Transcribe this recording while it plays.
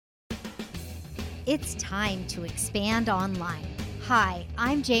It's time to expand online. Hi,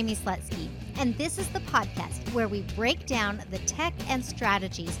 I'm Jamie Slutsky, and this is the podcast where we break down the tech and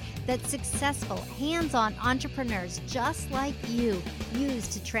strategies that successful hands-on entrepreneurs just like you use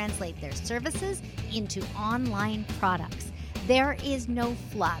to translate their services into online products. There is no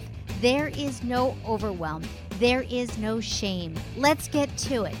fluff. There is no overwhelm. There is no shame. Let's get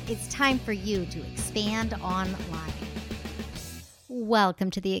to it. It's time for you to expand online.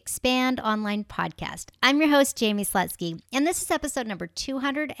 Welcome to the Expand Online Podcast. I'm your host, Jamie Slutsky, and this is episode number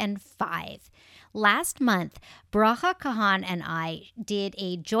 205. Last month, Bracha Kahan and I did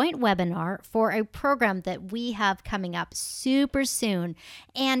a joint webinar for a program that we have coming up super soon.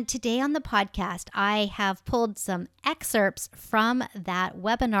 And today on the podcast, I have pulled some excerpts from that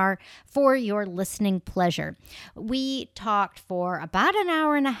webinar for your listening pleasure. We talked for about an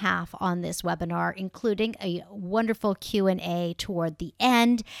hour and a half on this webinar, including a wonderful Q&A toward the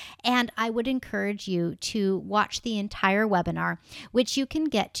end. And I would encourage you to watch the entire webinar, which you can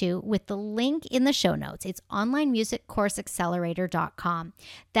get to with the link in the show notes. It's onlinemusiccourseaccelerator.com.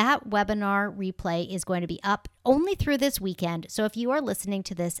 That webinar replay is going to be up only through this weekend. So if you are listening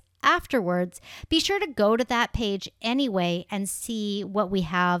to this afterwards, be sure to go to that page anyway and see what we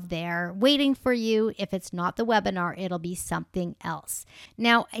have there waiting for you. If it's not the webinar, it'll be something else.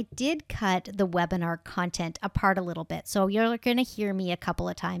 Now, I did cut the webinar content apart a little bit, so you're going to hear me a couple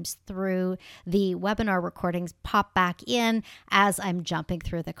of times through the webinar recordings pop back in as I'm jumping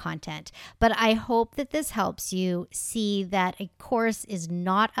through the content. But I hope that this helps you see that a course is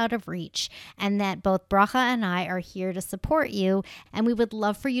not out of reach and that both Bracha and I are here to support you, and we would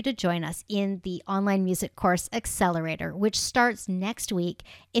love for you to join us in the Online Music Course Accelerator, which starts next week.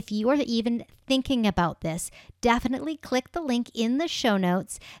 If you are even thinking about this, definitely click the link in the show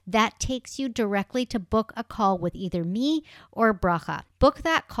notes that takes you directly to book a call with either me or Bracha. Book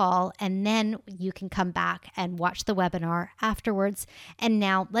that call, and then you can come back and watch the webinar afterwards. And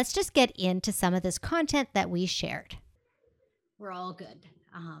now let's just get into some of this content that we shared. We're all good.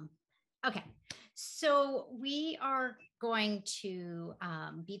 Okay. So we are going to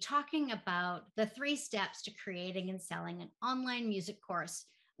be talking about the 3 steps to creating and selling an online music course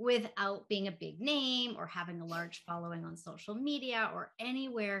without being a big name or having a large following on social media or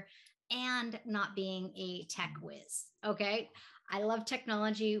anywhere, and not being a tech whiz. Okay. I love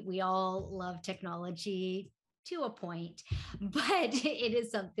technology. We all love technology to a point, but it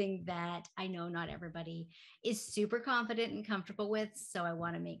is something that I know not everybody is super confident and comfortable with. So I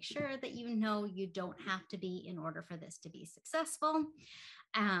want to make sure that you know you don't have to be in order for this to be successful.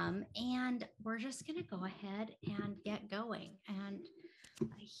 And we're just going to go ahead and get going. And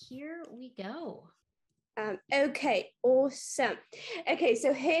here we go. Okay, awesome. Okay,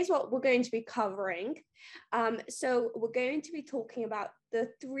 so here's what we're going to be covering. So we're going to be talking about the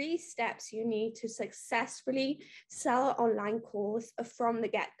 3 steps you need to successfully sell an online course from the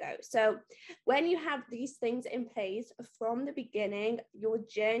get-go. So when you have these things in place from the beginning, your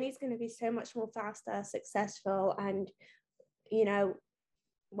journey is going to be so much more faster, successful, and,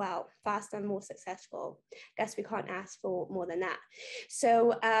 faster and more successful. Guess we can't ask for more than that.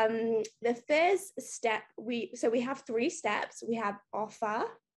 So the first step, we have 3 steps. We have offer.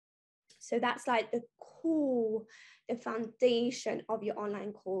 So that's like the foundation of your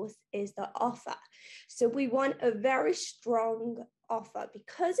online course is the offer. So we want a very strong offer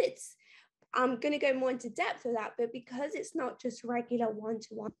because I'm going to go more into depth with that, but because it's not just regular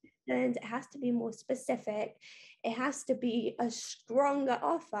one-to-one, and it has to be more specific. It has to be a stronger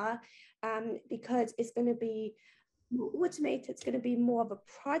offer because it's going to be more automated. It's going to be more of a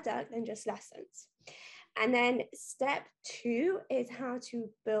product than just lessons. And then step 2 is how to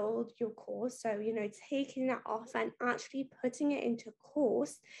build your course. So, taking that offer and actually putting it into a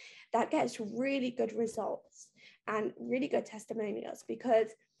course that gets really good results and really good testimonials,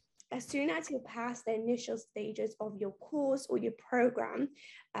 because as soon as you pass the initial stages of your course or your program,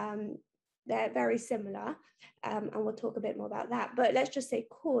 they're very similar, and we'll talk a bit more about that. But let's just say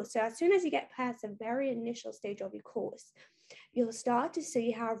course. So as soon as you get past the very initial stage of your course, you'll start to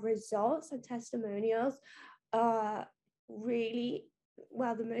see how results and testimonials are really,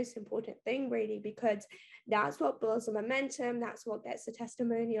 the most important thing, really, because that's what builds the momentum. That's what gets the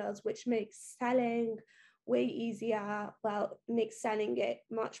testimonials, which makes selling way easier, makes selling it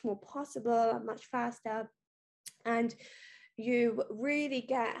much more possible and much faster. And you really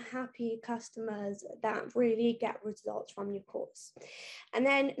get happy customers that really get results from your course. And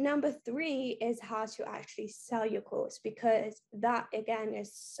then number 3 is how to actually sell your course, because that again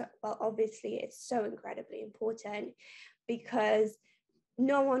is obviously it's so incredibly important, because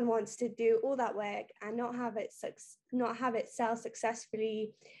no one wants to do all that work and not have it sell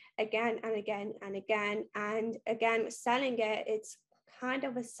successfully again and again and again. And again, selling it, it's kind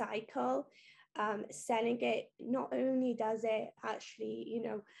of a cycle. Selling it, not only does it actually,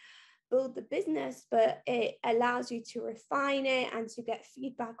 build the business, but it allows you to refine it and to get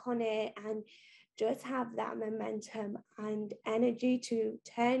feedback on it and just have that momentum and energy to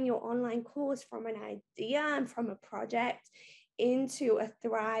turn your online course from an idea and from a project into a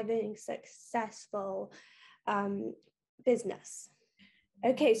thriving, successful business.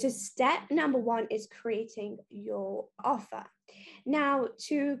 Okay, so step number 1 is creating your offer. Now,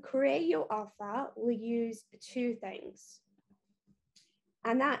 to create your offer, we use 2 things.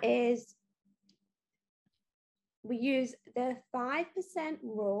 And that is, we use the 5%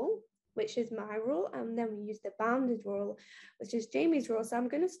 rule, which is my rule, and then we use the bounded rule, which is Jamie's rule. So I'm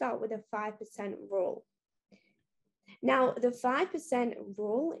going to start with the 5% rule. Now, the 5%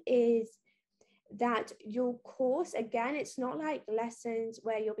 rule is that your course, again, it's not like lessons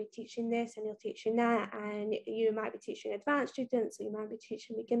where you'll be teaching this and you're teaching that, and you might be teaching advanced students, or you might be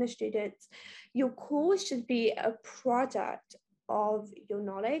teaching beginner students. Your course should be a product of your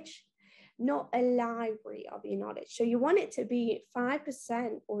knowledge, not a library of your knowledge. So you want it to be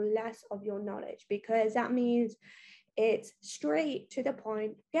 5% or less of your knowledge, because that means it's straight to the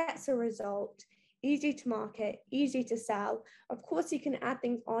point, gets a result, easy to market, easy to sell. Of course, you can add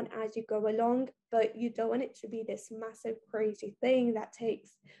things on as you go along, but you don't want it to be this massive, crazy thing that takes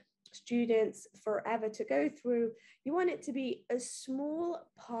students forever to go through. You want it to be a small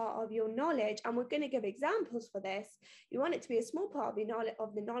part of your knowledge, and we're going to give examples for this. You want it to be a small part of your knowledge,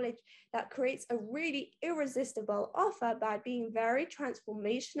 of the knowledge that creates a really irresistible offer by being very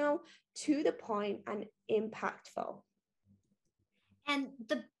transformational, to the point, and impactful. And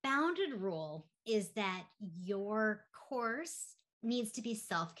the bounded rule is that your course needs to be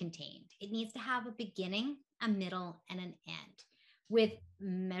self-contained. It needs to have a beginning, a middle, and an end with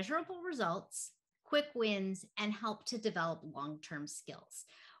measurable results, quick wins, and help to develop long-term skills.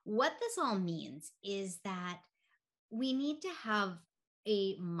 What this all means is that we need to have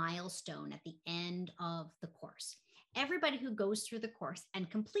a milestone at the end of the course. Everybody who goes through the course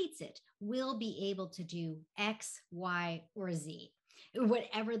and completes it will be able to do X, Y, or Z,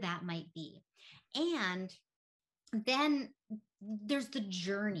 whatever that might be. And then there's the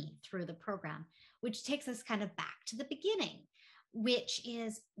journey through the program, which takes us kind of back to the beginning, which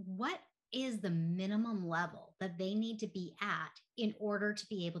is, what is the minimum level that they need to be at in order to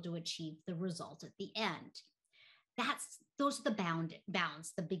be able to achieve the result at the end? Those are the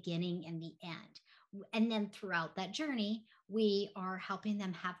bounds, the beginning and the end. And then throughout that journey, we are helping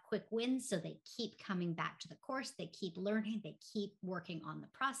them have quick wins, so they keep coming back to the course, they keep learning, they keep working on the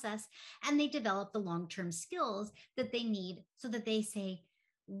process, and they develop the long-term skills that they need, so that they say,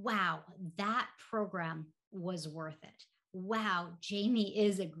 wow, that program was worth it. Wow, Jamie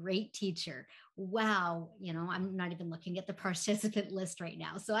is a great teacher. Wow, I'm not even looking at the participant list right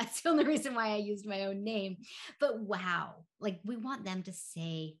now, so that's the only reason why I used my own name. But wow, like, we want them to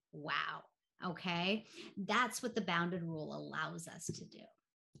say, wow. Okay, that's what the bounded rule allows us to do.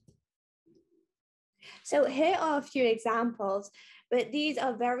 So here are a few examples, but these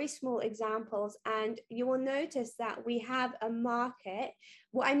are very small examples, and you will notice that we have a market.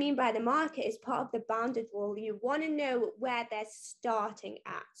 What I mean by the market is part of the bounded rule. You want to know where they're starting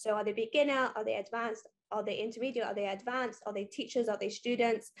at. So are they beginner? Are they advanced? Are they intermediate? Are they advanced? Are they teachers? Are they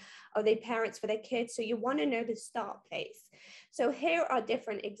students? Are they parents for their kids? So you want to know the start place. So here are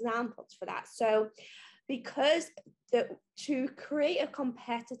different examples for that. So because to create a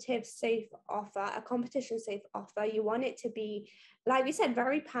competitive, safe offer, a competition safe offer, you want it to be, like we said,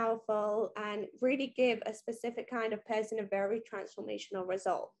 very powerful and really give a specific kind of person a very transformational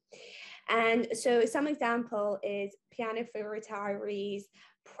result. And so some example is piano for retirees,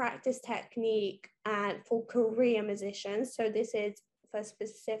 practice technique, and for career musicians. So this is for a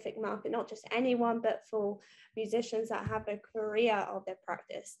specific market, not just anyone, but for musicians that have a career of their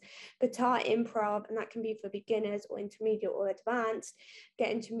practice. Guitar improv, and that can be for beginners or intermediate or advanced.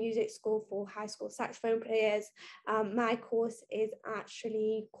 Get into music school for high school saxophone players. My course is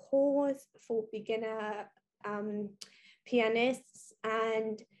actually course for beginner pianists,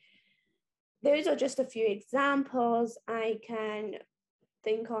 and those are just a few examples I can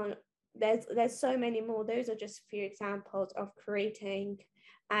think on. There's so many more. Those are just a few examples of creating,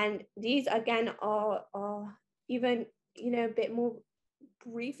 and these again are even a bit more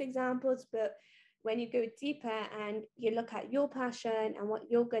brief examples, but when you go deeper and you look at your passion and what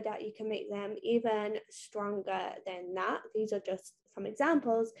you're good at, you can make them even stronger than that. These are just some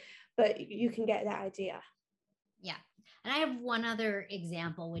examples, but you can get that idea. Yeah. And I have one other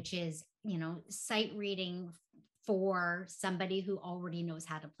example, which is, sight reading for somebody who already knows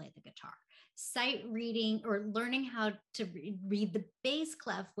how to play the guitar. Sight reading or learning how to read the bass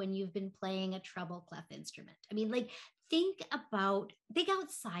clef when you've been playing a treble clef instrument. I mean, like, think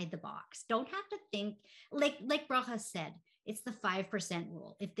outside the box. Don't have to think like Bracha said, it's the 5%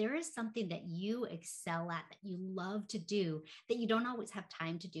 rule. If there is something that you excel at, that you love to do, that you don't always have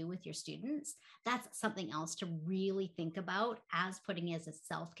time to do with your students, that's something else to really think about as putting as a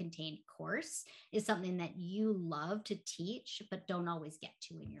self-contained course, is something that you love to teach, but don't always get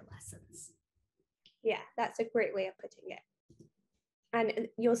to in your lessons. Yeah, that's a great way of putting it. And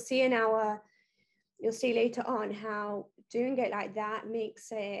you'll see later on how doing it like that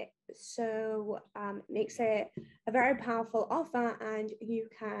makes it a very powerful offer, and you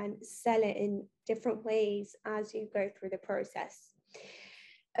can sell it in different ways as you go through the process.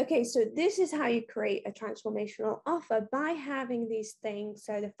 Okay, so this is how you create a transformational offer, by having these things.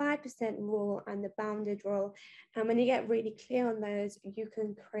 So the 5% rule and the bounded rule. And when you get really clear on those, you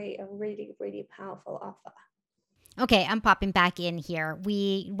can create a really, really powerful offer. Okay, I'm popping back in here.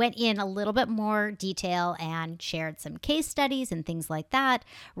 We went in a little bit more detail and shared some case studies and things like that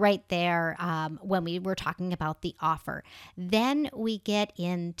right there when we were talking about the offer. Then we get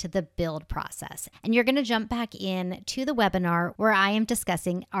into the build process, and you're going to jump back in to the webinar where I am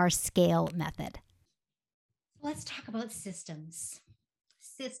discussing our scale method. Let's talk about systems.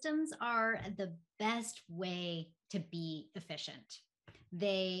 Systems are the best way to be efficient.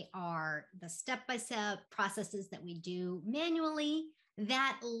 They are the step-by-step processes that we do manually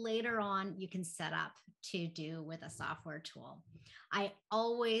that later on you can set up to do with a software tool. I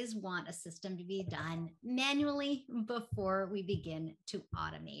always want a system to be done manually before we begin to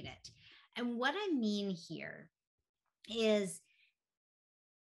automate it. And what I mean here is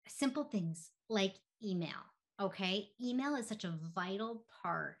simple things like email. Okay. Email is such a vital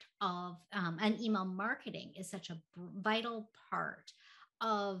part of, and email marketing is such a vital part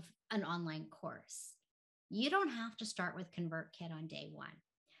of an online course. You don't have to start with ConvertKit on day one.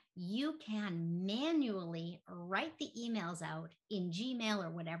 You can manually write the emails out in Gmail or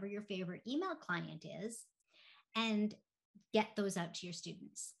whatever your favorite email client is, and get those out to your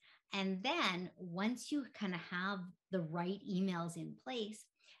students. And then once you kind of have the right emails in place,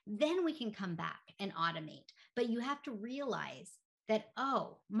 then we can come back and automate. But you have to realize that,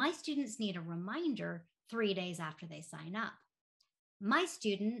 oh, my students need a reminder 3 days after they sign up. My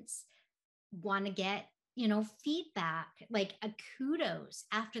students want to get, feedback, like a kudos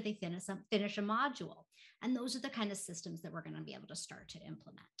after they finish a module. And those are the kind of systems that we're going to be able to start to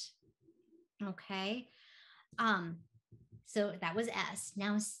implement. Okay. So that was S.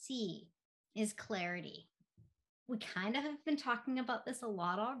 Now C is clarity. We kind of have been talking about this a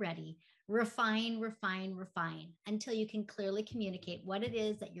lot already. Refine, refine, refine until you can clearly communicate what it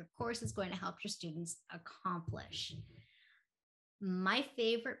is that your course is going to help your students accomplish. My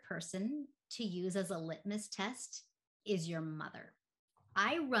favorite person to use as a litmus test is your mother.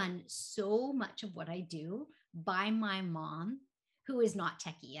 I run so much of what I do by my mom, who is not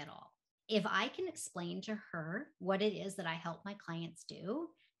techie at all. If I can explain to her what it is that I help my clients do,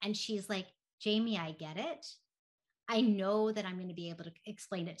 and she's like, Jamie, I get it, I know that I'm going to be able to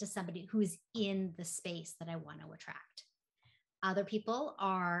explain it to somebody who's in the space that I want to attract. Other people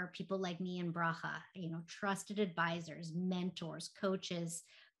are people like me and Bracha, trusted advisors, mentors, coaches,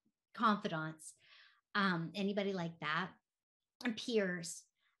 confidants, anybody like that, and peers.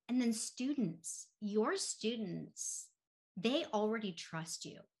 And then students, your students, they already trust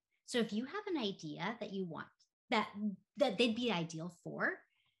you. So if you have an idea that you want, that they'd be ideal for,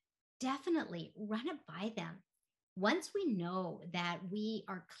 definitely run it by them. Once we know that we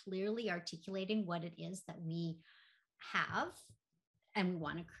are clearly articulating what it is that we have and we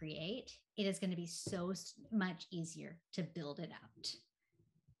want to create, it is going to be so much easier to build it out.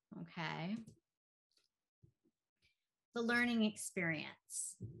 Okay. The learning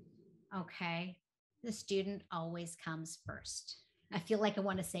experience. Okay. The student always comes first. I feel like I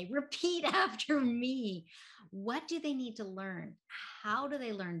want to say, repeat after me. What do they need to learn? How do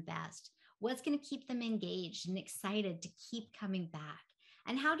they learn best? What's going to keep them engaged and excited to keep coming back?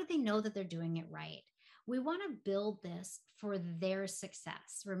 And how do they know that they're doing it right? We want to build this for their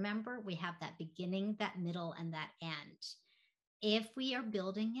success. Remember, we have that beginning, that middle, and that end. If we are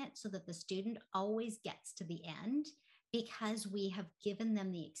building it so that the student always gets to the end, because we have given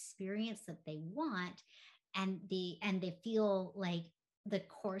them the experience that they want, and they feel like the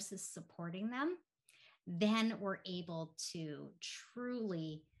course is supporting them, then we're able to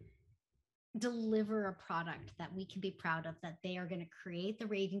truly deliver a product that we can be proud of, that they are going to create the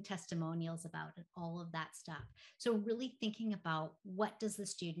raving testimonials about, and all of that stuff. So really thinking about, what does the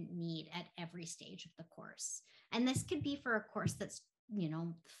student need at every stage of the course? And this could be for a course that's,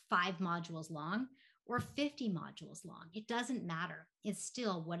 5 modules long or 50 modules long. It doesn't matter. It's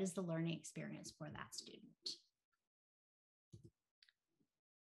still, what is the learning experience for that student?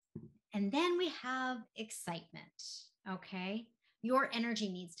 And then we have excitement. Okay. Your energy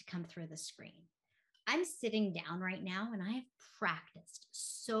needs to come through the screen. I'm sitting down right now and I have practiced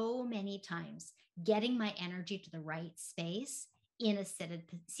so many times getting my energy to the right space in a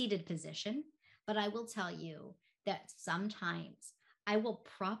seated position. But I will tell you that sometimes I will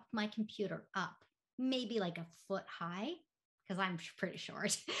prop my computer up, maybe like a foot high, because I'm pretty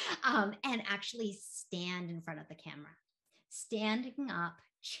short, and actually stand in front of the camera. Standing up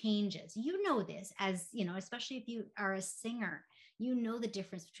changes. You know this, as especially if you are a singer, the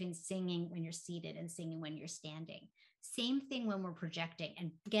difference between singing when you're seated and singing when you're standing. Same thing when we're projecting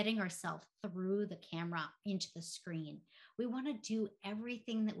and getting ourselves through the camera into the screen. We want to do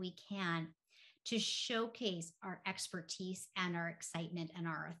everything that we can to showcase our expertise and our excitement and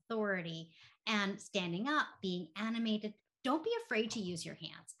our authority, and standing up, being animated. Don't be afraid to use your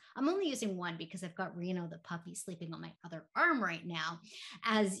hands. I'm only using one because I've got Reno, the puppy, sleeping on my other arm right now.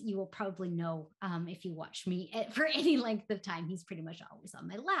 As you will probably know, if you watch me for any length of time, he's pretty much always on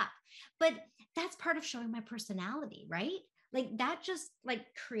my lap. But that's part of showing my personality, right? Like that just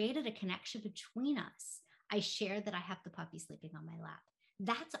created a connection between us. I shared that I have the puppy sleeping on my lap.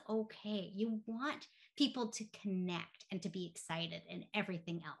 That's okay. You want people to connect and to be excited and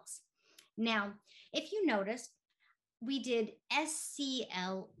everything else. Now, if you noticed, we did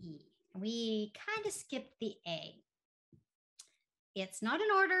SCLE. We kind of skipped the A. It's not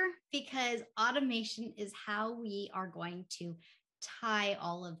in order because automation is how we are going to tie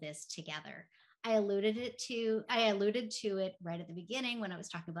all of this together. I alluded to it right at the beginning when I was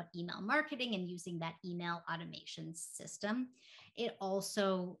talking about email marketing and using that email automation system. It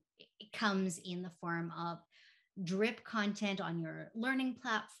also comes in the form of drip content on your learning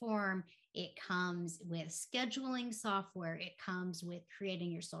platform. It comes with scheduling software. It comes with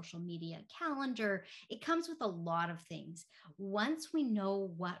creating your social media calendar. It comes with a lot of things. Once we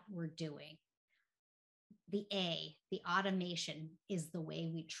know what we're doing, the automation is the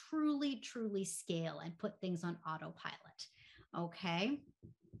way we truly, truly scale and put things on autopilot. Okay.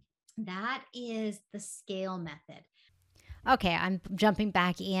 That is the scale method. Okay, I'm jumping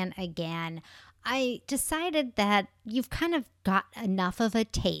back in again. I decided that you've kind of got enough of a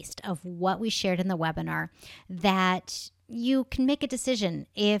taste of what we shared in the webinar that you can make a decision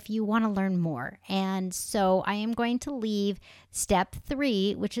if you want to learn more. And so I am going to leave step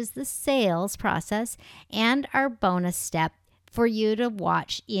 3, which is the sales process, and our bonus step for you to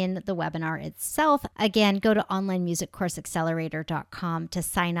watch in the webinar itself. Again, go to onlinemusiccourseaccelerator.com to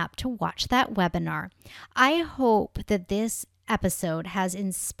sign up to watch that webinar. I hope that this episode has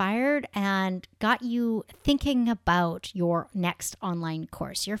inspired and got you thinking about your next online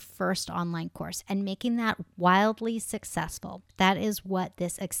course, your first online course, and making that wildly successful. That is what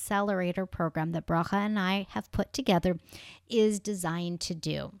this accelerator program that Bracha and I have put together is designed to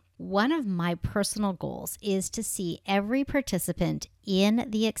do. One of my personal goals is to see every participant in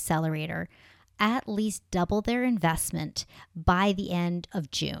the accelerator at least double their investment by the end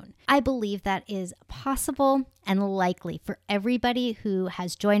of June. I believe that is possible and likely for everybody who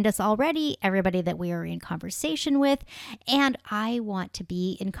has joined us already, everybody that we are in conversation with, and I want to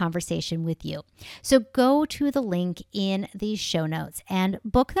be in conversation with you. So go to the link in the show notes and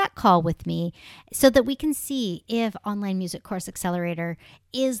book that call with me so that we can see if Online Music Course Accelerator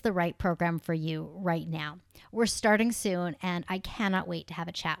is the right program for you right now. We're starting soon, and I cannot wait to have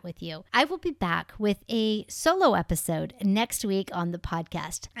a chat with you. I will be back with a solo episode next week on the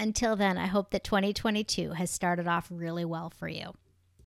podcast. Until then, I hope that 2022 has started off really well for you.